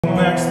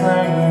Next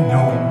thing you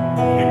know,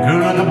 you're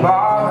good at the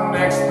bar. The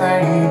next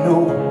thing you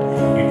know,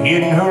 you're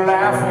getting her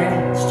laughing.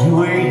 It's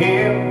 2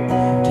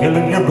 a.m.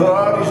 Telling your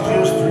buddies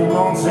just 3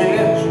 months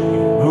in.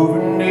 You're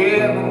moving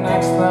in. The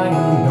next thing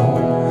you know,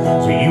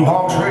 so you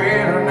haul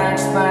trailer.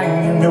 Next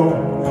thing you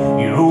know,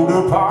 your old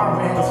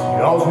apartments,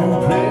 y'all's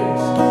new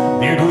place.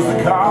 There goes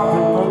the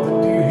carpet, but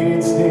the deer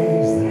head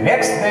stays. The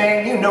next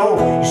thing you know,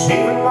 you're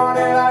saving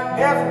money like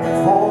never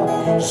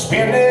before. You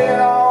spend it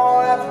all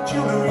at the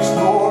jewelry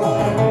store.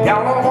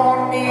 Down on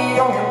one knee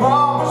on your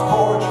mama's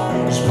porch,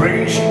 just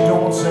pray she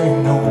don't say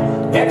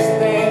no. Next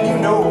thing you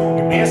know,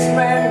 your best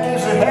man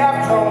gives a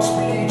half-drawn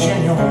speech,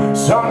 and you're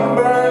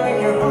sunburned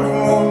in your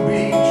honeymoon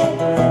beach.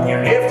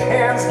 Your left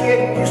hand's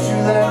getting used to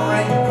that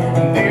ring,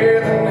 and there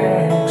the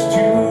next 2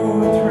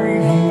 or 3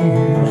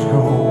 years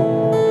go.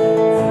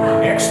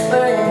 Next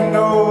thing you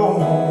know,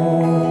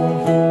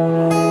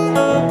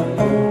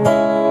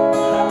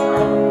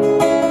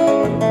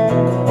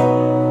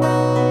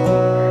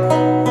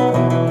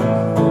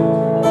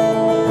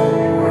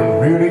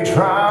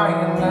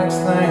 trying. Next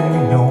thing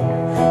you know,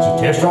 so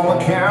test on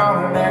the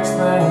counter. Next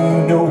thing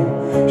you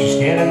know, she's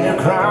standing there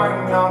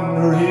crying on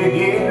her head.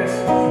 Yes,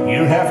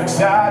 you're half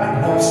excited,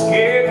 half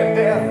scared to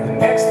death. The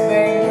next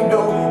thing you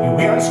know, you're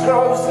wearing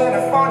scrubs and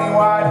a funny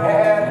white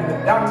hat, and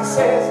the doctor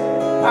says,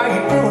 how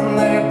you doing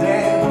there,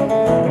 Dad?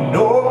 And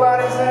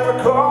nobody's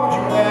ever called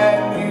you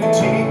that. You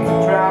take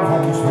the drive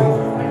home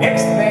slow. The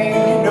next thing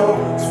you know,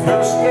 it's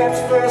first steps,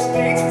 first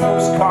dates,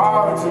 first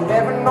cards.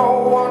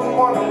 11:01,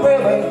 wonder where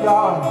they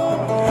are.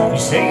 You're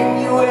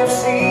saying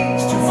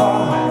UFC's too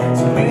far.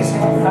 It's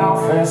amazing how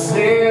fast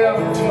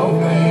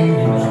 17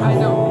 years I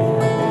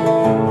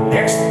know.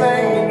 Next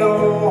thing you know,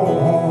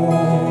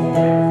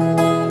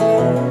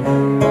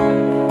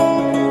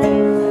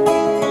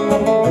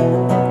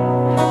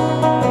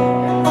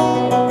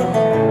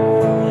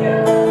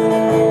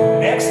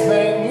 next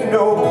thing you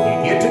know,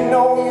 you get to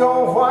know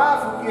your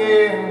wife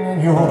again,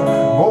 and you're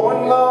more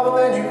in love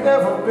than you've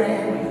ever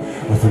been,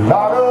 with a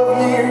lot of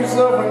years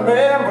of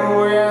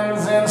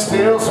remembrance and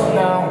still some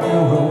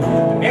downhill road.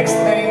 The next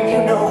thing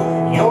you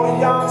know, your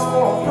yacht's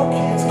full of your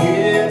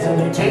kids,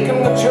 and you take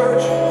them to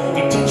church,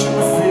 you teach them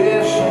to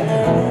fish,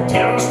 and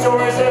tell them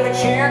stories every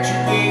chance you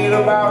get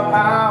about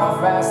how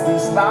fast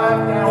this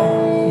life now